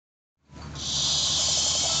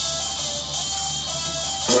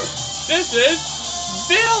this is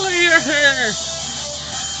billards.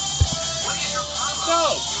 So,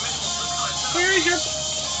 here's your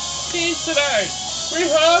team today. We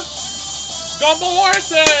have Gumball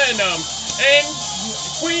Larson and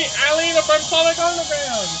Queen Alina from Sonic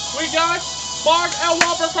Underground. We got Mark L.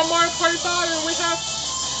 Whopper from Mario Party 5, and we have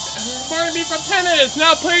Barnaby from Tennis.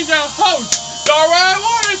 Now please our host, Dara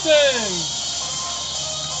Larson.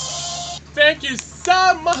 Thank you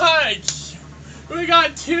so much. We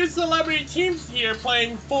got two celebrity teams here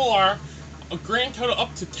playing for a grand total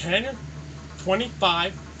up to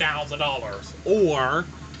 $25,000. Or,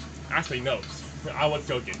 actually no, I was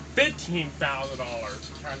joking,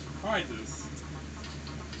 $15,000 cash prizes.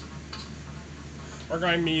 We're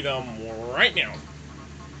going to meet them right now.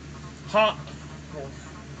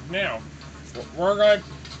 Now, we're going to...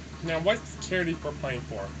 Now, what charities we're playing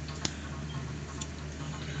for?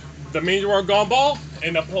 The Major World Gumball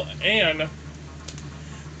and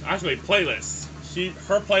actually playlists.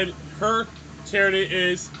 Her charity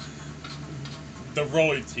is the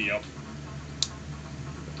royalty.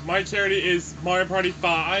 My charity is Mario Party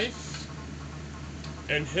 5,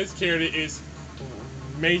 and his charity is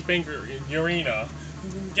Maze Banker Arena.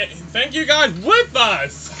 Thank you guys with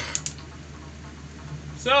us.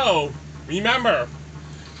 So remember,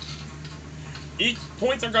 each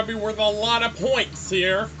points are going to be worth a lot of points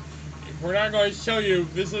here. We're not going to show you.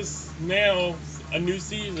 This is now a new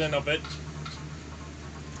season of it.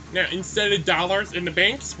 Now, instead of dollars in the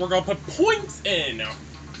banks, we're going to put points in.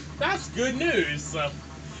 That's good news.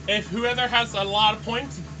 If whoever has a lot of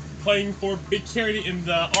points playing for big charity in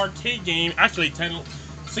the arcade game, actually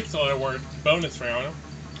 6-letter word bonus round.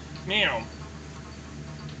 Now,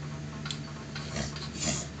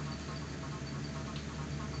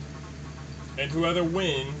 and whoever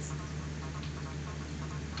wins,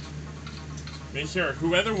 make sure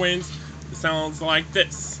whoever wins sounds like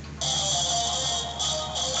this.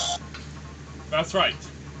 That's right.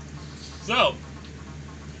 So,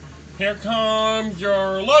 here comes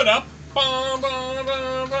your load up. Bum, bum,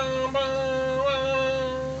 bum, bum, bum, bum.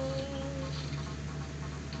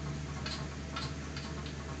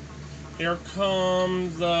 Here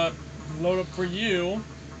comes the load up for you.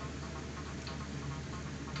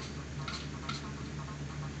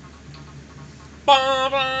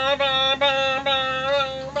 Bum, bum, bum, bum,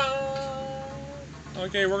 bum, bum.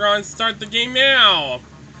 Okay, we're going to start the game now.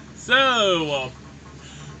 So,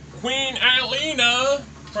 Queen Alina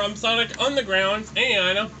from Sonic Underground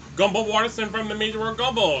and Gumball Watterson from the Major World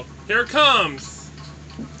Gumball. Here it comes.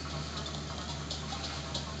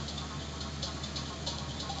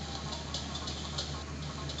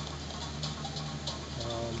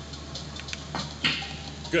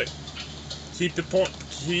 Good. Keep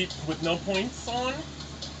with no points on.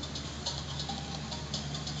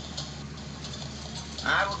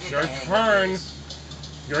 I will get Your turn.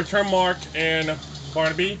 Your turn, Mark and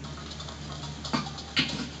Barnaby.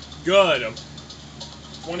 Good.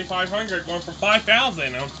 2,500 going for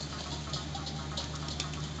 5,000.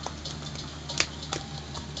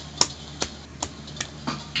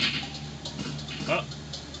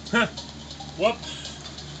 Whoop.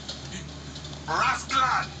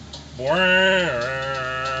 Rascal.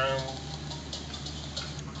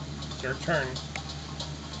 Your turn.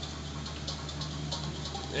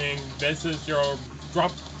 And this is your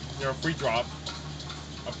drop, your free drop.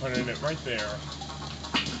 I'm putting it right there.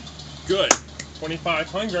 Good.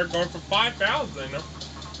 2,500 going for 5,000.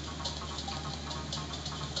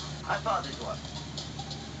 I thought it was.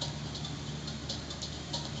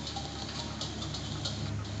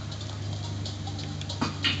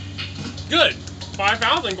 Good.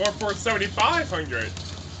 5,000 going for 7,500.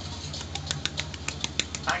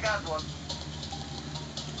 I got one.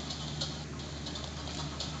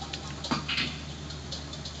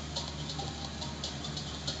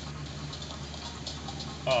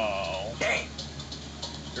 Oh. Dang.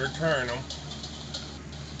 Your turn.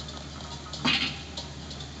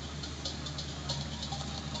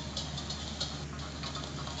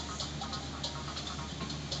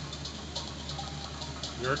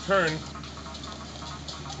 Your turn.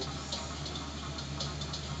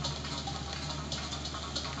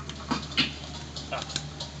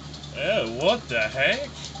 Oh, what the heck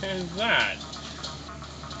is that?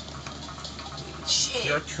 Shit.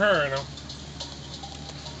 Your turn.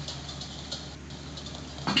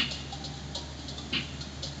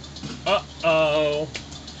 Uh-oh.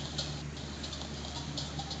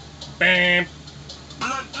 Bam.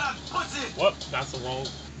 Blood, pussy. Whoop, that's the wrong.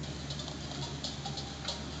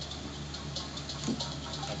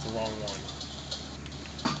 That's the wrong one.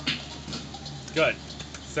 Good.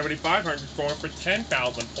 7,500 going for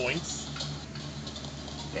 10,000 points.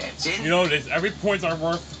 That's it. You know this. Every points are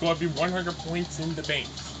worth going to be 100 points in the bank.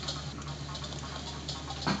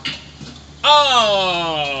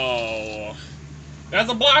 Oh! That's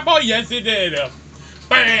a black ball? Yes, it did.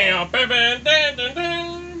 Bam! Bam! Bam! Dun, dun,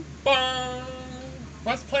 dun, bam.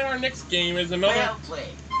 Let's play our next game. Is another. Well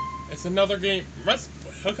played. It's another game. Let's.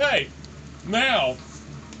 Okay. Now.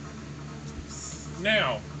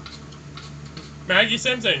 Maggie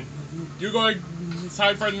Simpson, you going to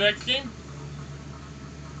decide for the next game?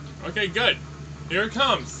 Okay, good. Here it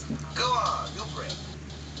comes. Go on, you break.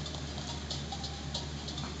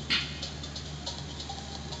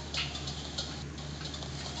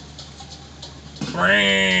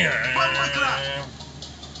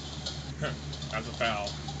 That's a foul.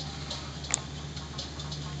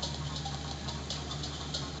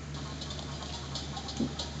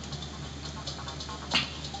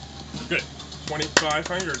 Good.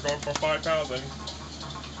 2,500 going for 5,000.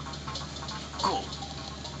 Cool.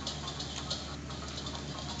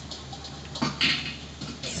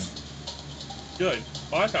 Good.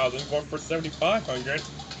 5,000 going for 7,500.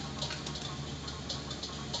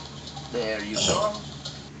 There you go.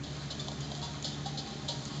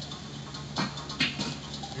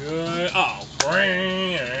 Good. Oh,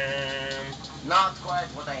 bam. Not quite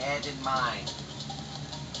what I had in mind.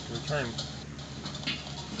 Return.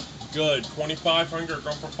 Good. 2,500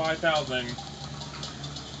 going for 5,000.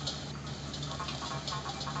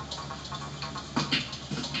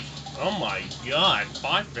 Oh my god.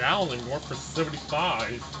 5,000 going for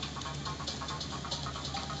 75.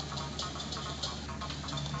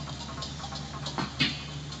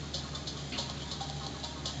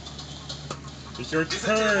 It's your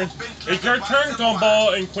turn. It's your turn,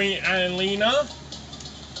 Gumball and Queen Annalena.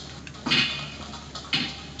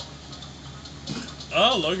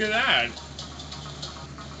 Oh, look at that.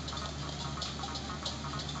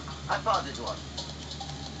 I found it one.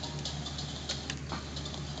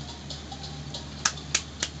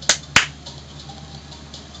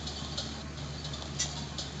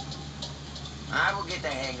 I will get the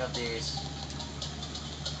hang of this.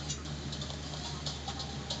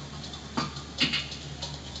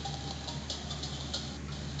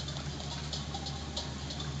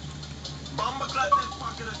 Bomba clap that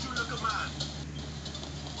pocket at you look a man.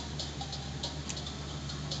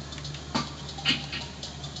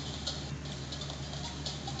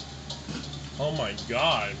 Oh my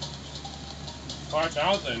god.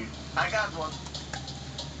 5,000. I got one.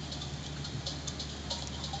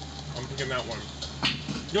 I'm picking that one.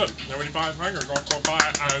 Good. 7,500 going for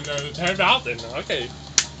 10,000. Okay.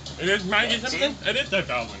 It is Maggie That's Simpson? It is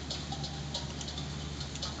 10,000.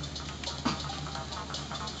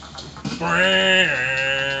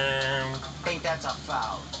 Bam! Think that's a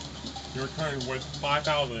foul. Your turn with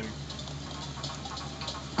 5,000.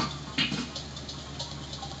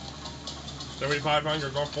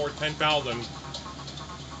 7,500 going for 10,000.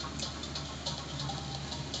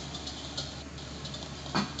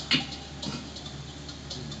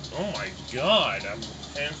 Oh my god, I'm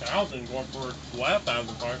 10,000 going for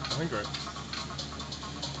 12,500.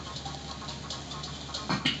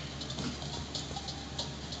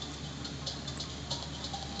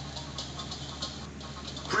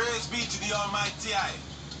 Praise be to the Almighty I.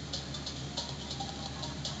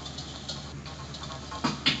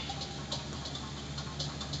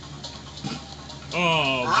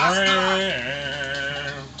 Oh,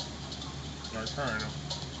 man. Our turn.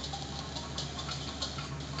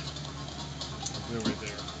 I'll do it right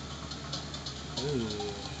there. Ooh.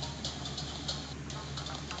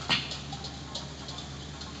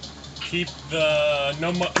 Keep the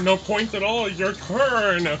no points at all. Your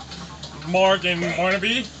turn, Morgan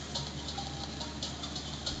Barnaby.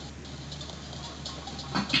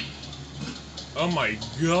 Oh my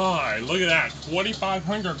god, look at that.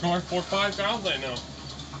 2,500 going for 5,000.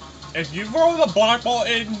 If you roll the black ball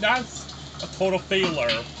in, that's a total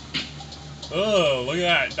failure. Oh, look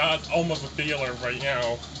at that. That's almost a failure right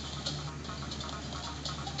now.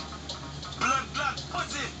 Blood,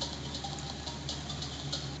 pussy.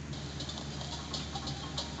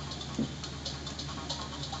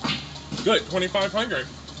 Good, 2,500.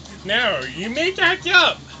 Now, you may catch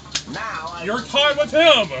up. Now You're tied with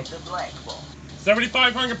him. the black ball.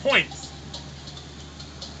 7,500 points.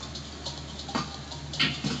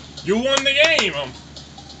 You won the game.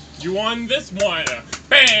 You won this one.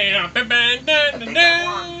 Bam, bam, bam, dun, dun,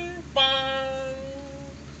 dun, bam.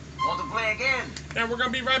 Want to play again? And we're gonna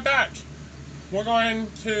be right back. We're going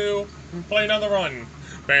to play another run.